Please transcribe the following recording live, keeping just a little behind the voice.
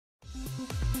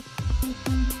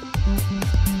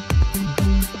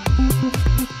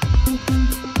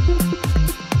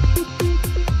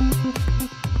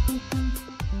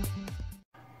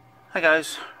Hi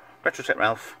guys, Retrotech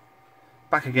Ralph,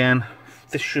 back again.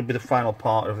 This should be the final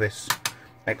part of this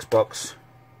Xbox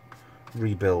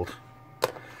rebuild.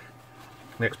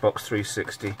 The Xbox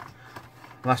 360.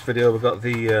 Last video we got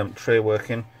the tray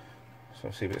working,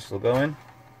 so see if it's still going.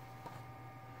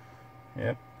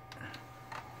 Yep.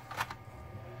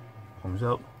 Comes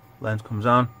up, lens comes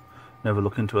on. Never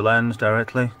look into a lens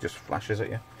directly, just flashes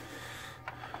at you.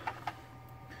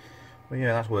 But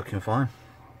yeah, that's working fine.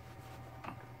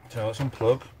 So let's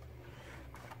unplug,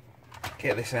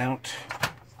 get this out,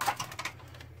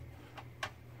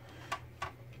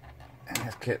 and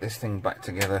let's get this thing back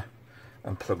together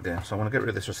and plugged in. So I want to get rid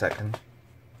of this for a second.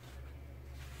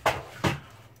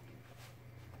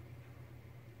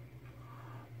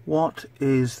 What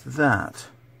is that?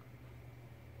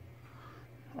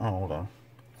 Oh, hold on,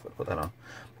 put that on.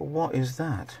 But what is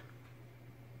that?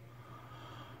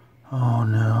 Oh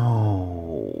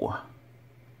no.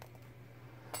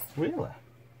 Really?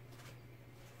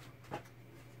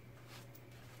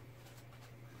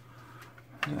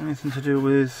 Is it anything to do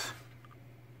with...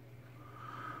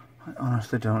 I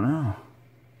honestly don't know.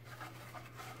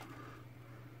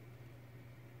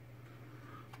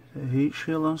 Is it a heat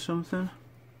shield on something?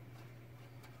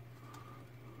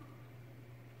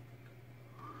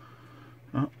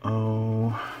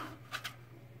 Uh-oh.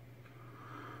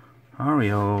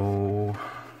 Ario.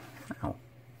 Ow.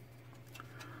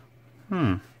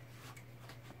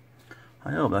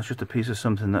 I hope that's just a piece of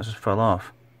something that just fell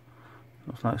off.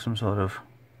 Looks like some sort of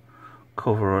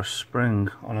cover or spring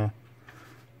on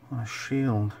a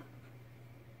shield.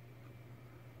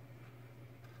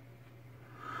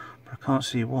 But I can't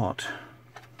see what.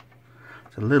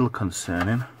 It's a little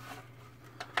concerning.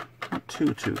 Not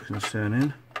too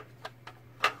concerning.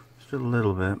 Just a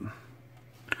little bit.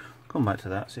 Come back to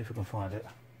that, see if we can find it.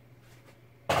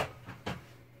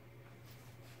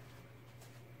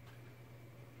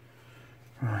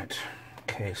 Right,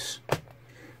 case.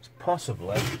 It's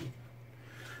possibly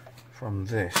from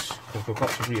this, because we've got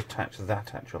to reattach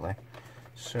that actually.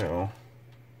 So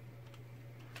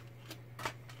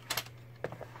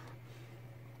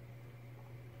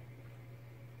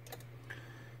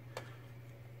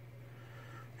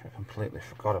which I completely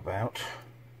forgot about.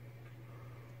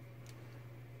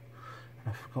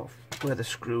 I forgot where the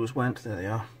screws went. There they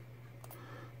are.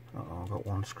 Uh-oh, I've got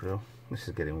one screw. This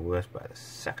is getting worse by the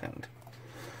second.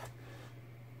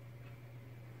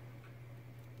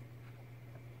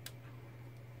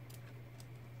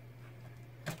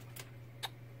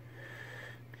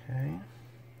 Okay.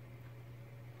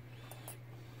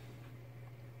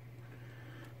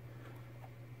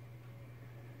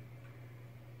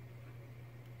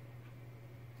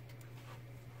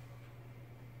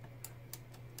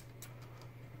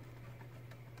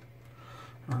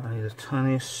 I need a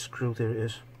tiny screw, there it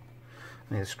is.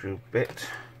 I need a screw bit.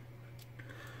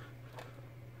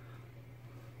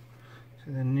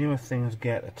 So the newer things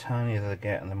get, the tinier they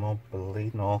get, and the more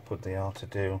bleeding awkward they are to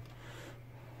do.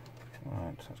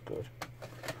 Alright, that's good.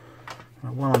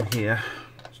 Now, while I'm here,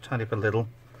 let's tidy up a little.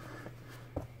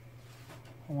 I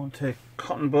want to take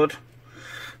cotton bud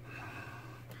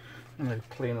and then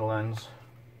clean the lens.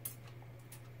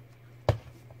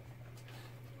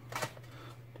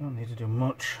 Don't need to do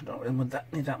much. Don't really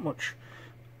need that much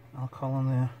alcohol on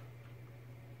there.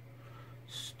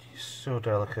 It's so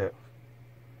delicate.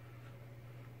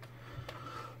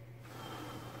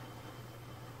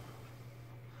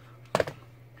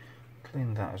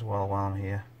 Clean that as well while I'm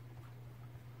here.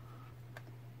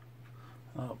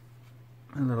 Oh,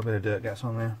 a little bit of dirt gets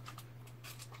on there.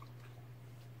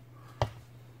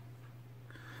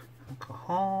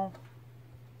 Alcohol.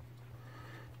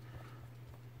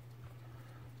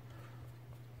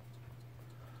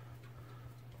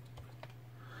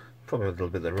 Probably a little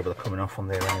bit of the rubber coming off on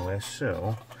there anyway,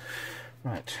 so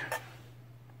right.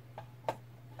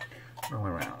 Roll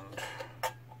around.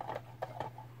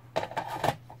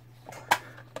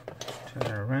 Turn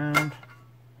it around.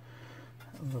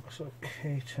 That looks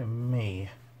okay to me.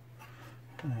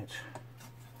 Right.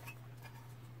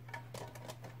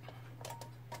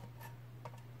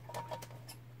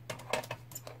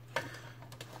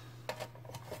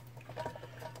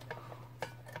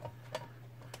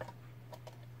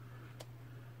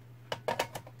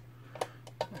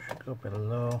 I should go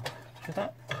below. Should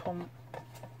that come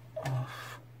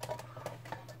off?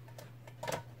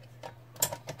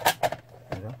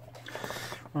 There we go.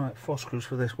 Right, 4 screws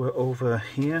for this. We're over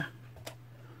here.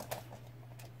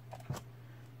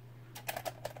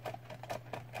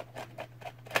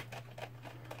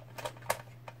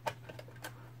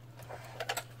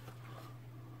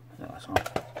 That's on.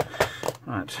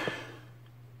 Right.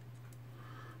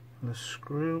 The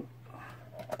screw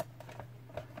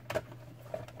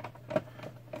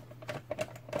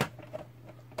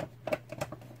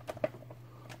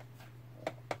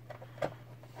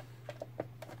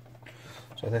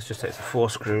So this just takes the 4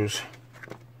 screws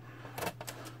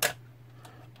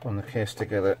on the case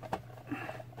together.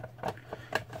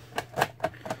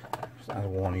 So that's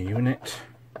 1 unit.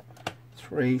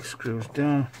 3 screws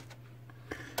down.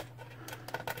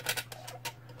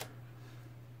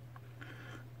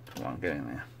 Come on, get in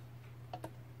there.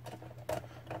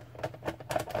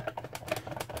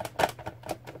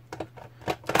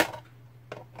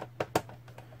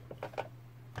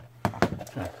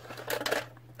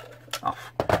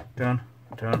 Off. Done.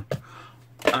 Done.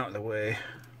 Out of the way.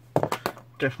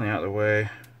 Definitely out of the way.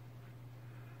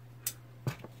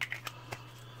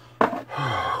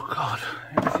 Oh God,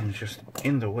 everything's just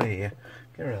in the way here.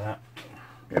 Get rid of that.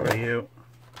 Get rid of you.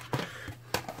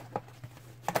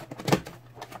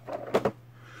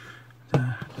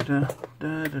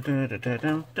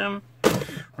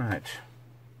 Right.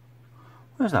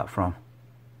 Where's that from?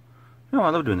 You know, I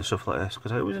love doing stuff like this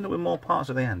because I always end up with more parts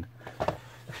at the end. I'm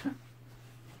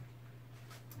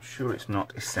sure it's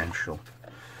not essential.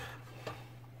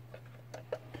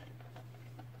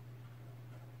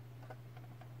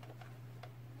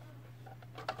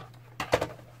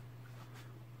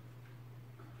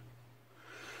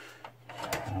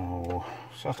 Oh,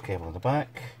 soft cable at the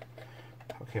back.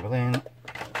 Put cable in.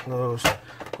 Close.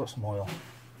 Got some oil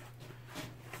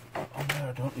on there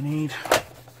I don't need.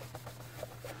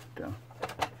 Done.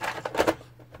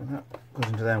 So that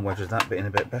goes into there and wedges that bit in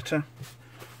a bit better.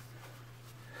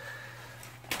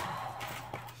 I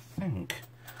think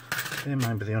they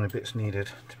might be the only bits needed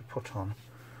to be put on.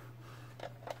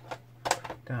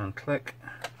 Down, click.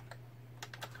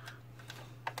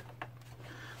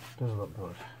 Does look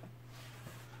good.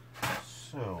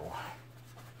 So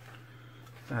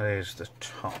that is the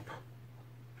top.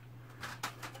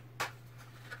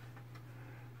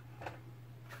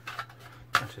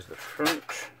 That is the front.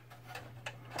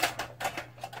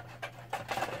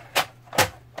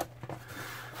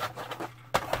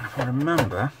 If I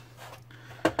remember,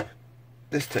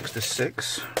 this takes the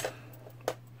 6.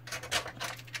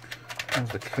 Has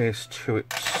the case to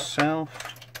itself.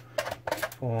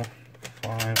 4,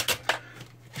 5,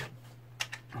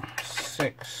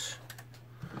 6.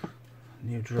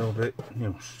 New drill bit,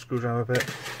 new screwdriver bit.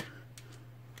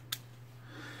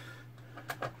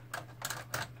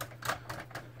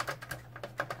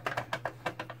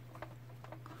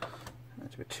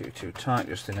 That's a bit too tight,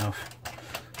 just enough.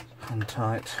 Hand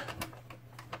tight.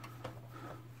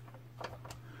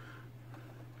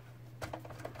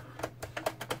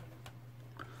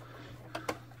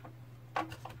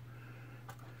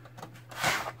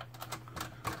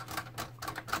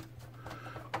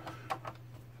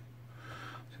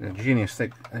 The genius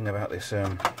thing about this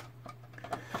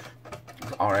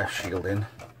RF shielding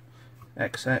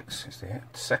XX is the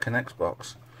second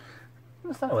Xbox.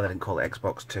 What's that why they didn't call it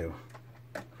Xbox 2?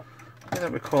 I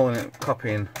think we're calling it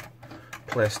copying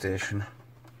PlayStation.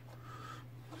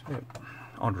 It's a bit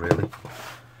odd, really.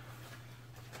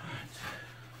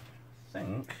 I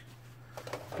think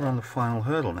we're on the final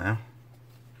hurdle now.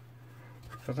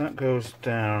 So that goes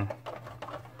down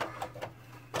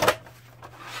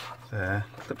there,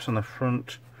 clips on the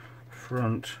front,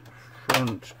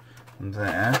 and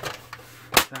there.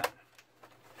 That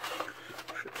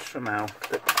should somehow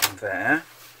clip there.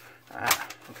 Ah,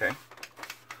 okay.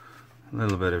 A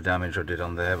little bit of damage I did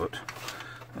on there, but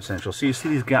essential. So you see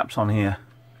these gaps on here,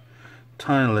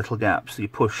 tiny little gaps that you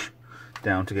push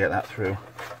down to get that through.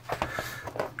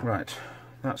 Right,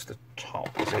 that's the top,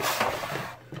 is it?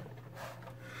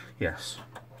 Yes.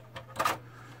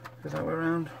 Is that way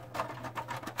around?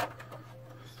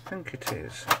 I think it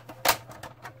is.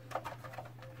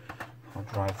 I'll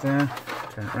drive there,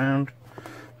 turn it round.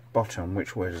 Bottom,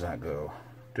 which way does that go?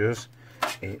 Does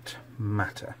it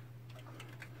matter?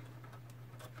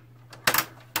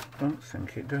 Don't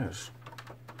think it does.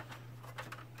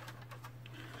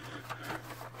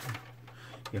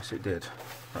 Yes, it did.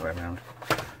 That way around.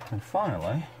 And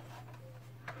finally,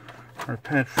 a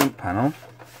repaired front panel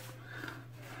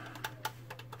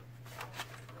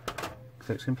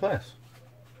clicks in place.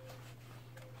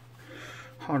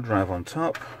 Hard drive on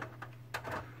top,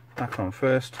 back on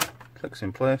first, clicks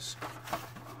in place,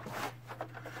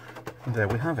 and there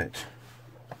we have it.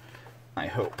 I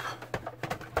hope.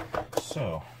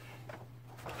 So,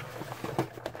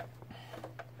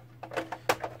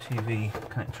 TV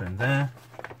connector in there,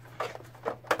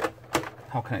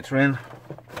 power connector in,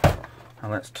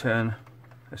 and let's turn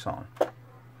this on.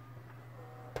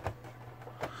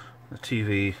 The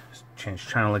TV, change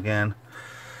channel again.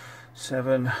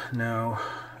 7, no.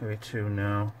 Maybe 2,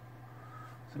 no.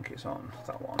 I think it's on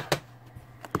that one.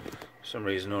 For some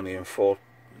reason only in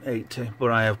 480,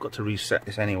 but I have got to reset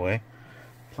this anyway.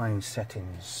 Define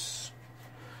settings.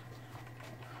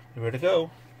 You ready to go?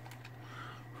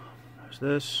 There's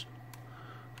this.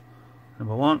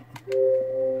 Number 1.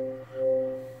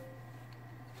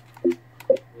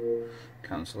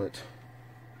 Cancel it.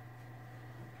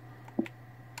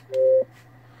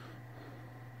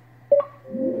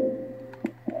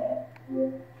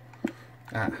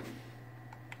 Ah.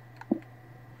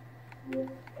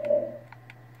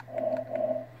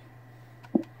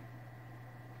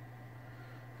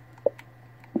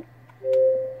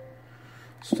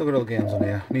 Still got all the games on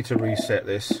here. Need to reset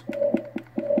this.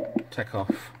 Take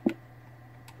off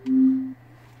the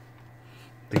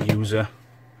user,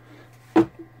 and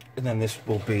then this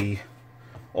will be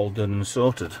all done and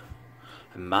sorted.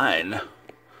 And mine.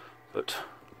 But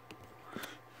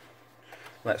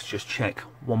let's just check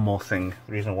one more thing.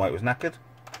 The reason why it was knackered.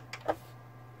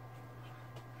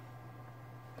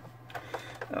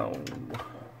 Oh.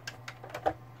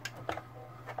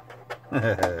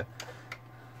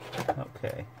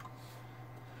 Okay.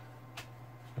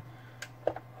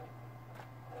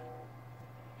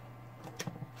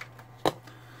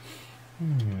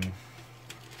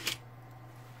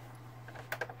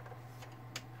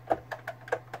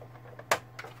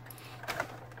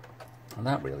 And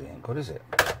that really ain't good, is it?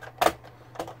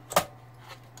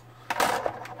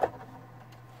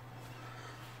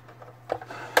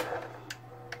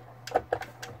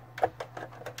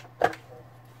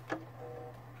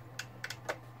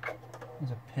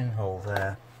 There's a pinhole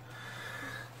there.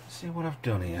 Let's see what I've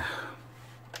done here.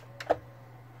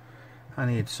 I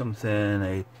need something,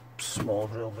 a small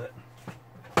drill bit.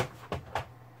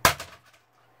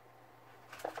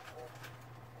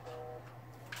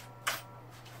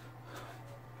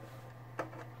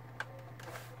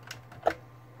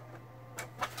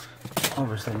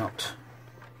 Obviously not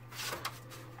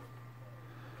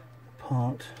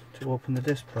part to open the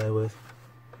display with.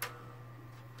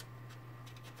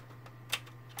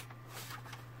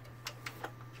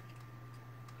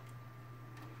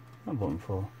 What button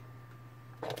for?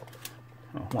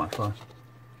 Oh, Wi-Fi.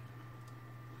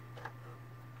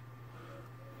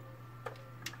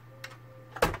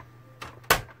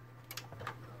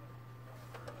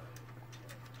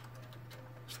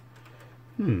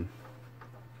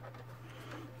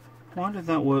 Why did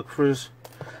that work for us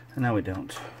and now we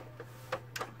don't?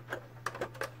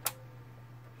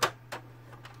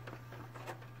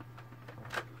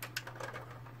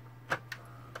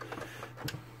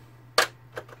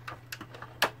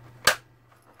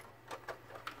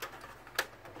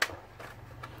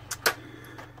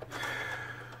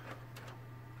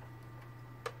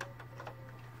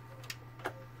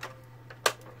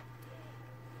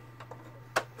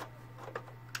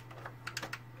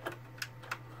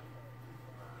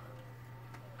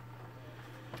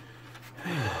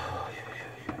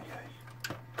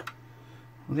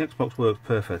 Well, the Xbox works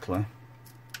perfectly,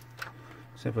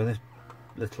 except for this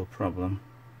little problem.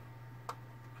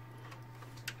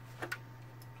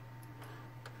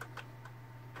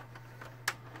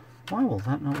 Why will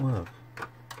that not work?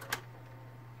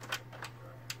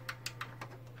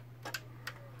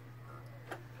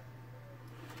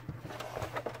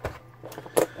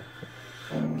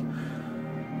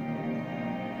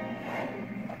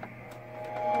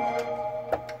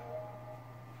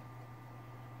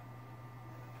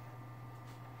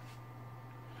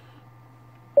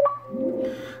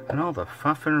 And all the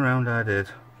faffing around I did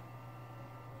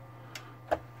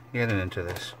getting into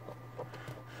this.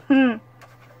 There's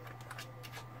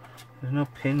no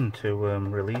pin to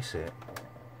release it.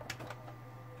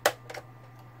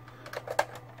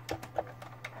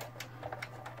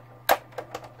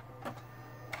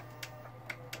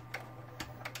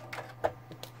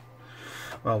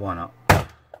 Well, why not?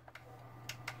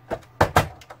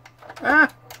 Ah!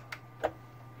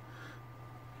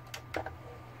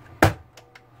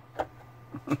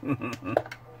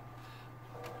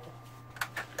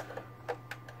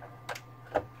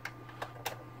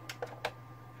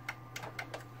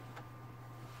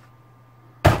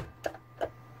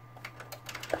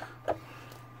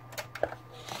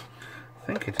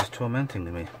 I think it is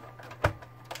tormenting me.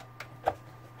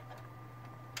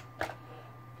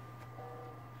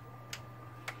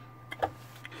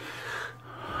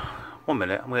 One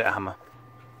minute, I'm going to get a hammer.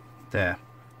 There.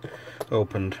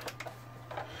 Opened.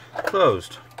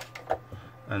 Closed.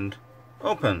 And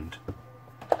opened.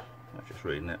 I'm just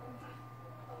reading it.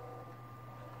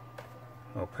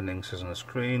 Opening says on the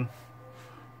screen.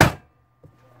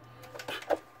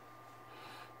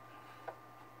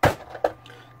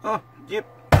 Oh, yep.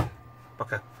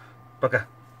 Bugger. Bugger.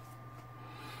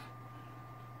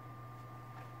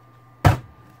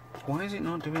 Why is it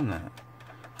not doing that?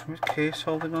 Is case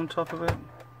holding on top of it?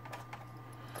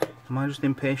 Am I just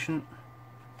impatient?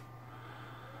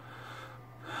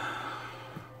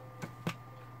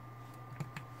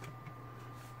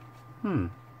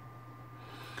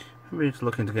 Maybe it's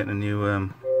looking to get a new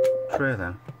tray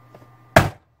then.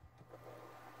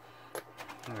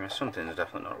 Okay, something's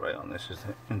definitely not right on this,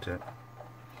 isn't it?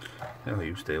 Oh,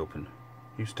 you stay open.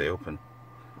 You stay open.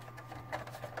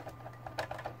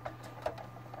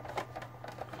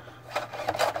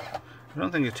 I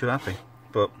don't think you're too happy,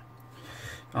 but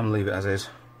I'm gonna leave it as is.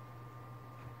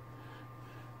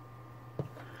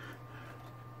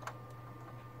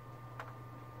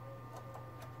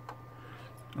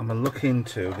 I'm looking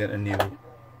to get a new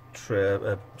tray,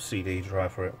 a CD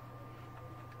drive for it.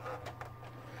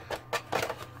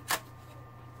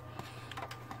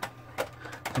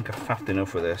 I think I've faffed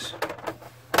enough with this.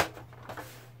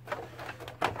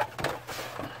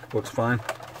 Works fine.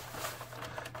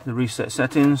 The reset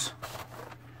settings,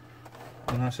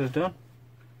 and that says done.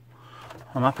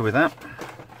 I'm happy with that.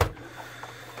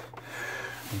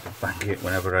 I can bang it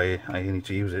whenever I need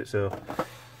to use it, so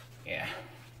yeah.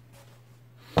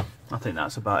 I think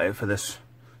that's about it for this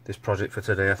project for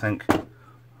today, I think.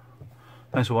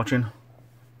 Thanks for watching.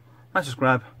 Like,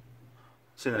 subscribe.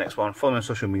 See you in the next one. Follow me on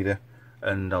social media,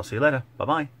 and I'll see you later. Bye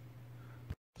bye.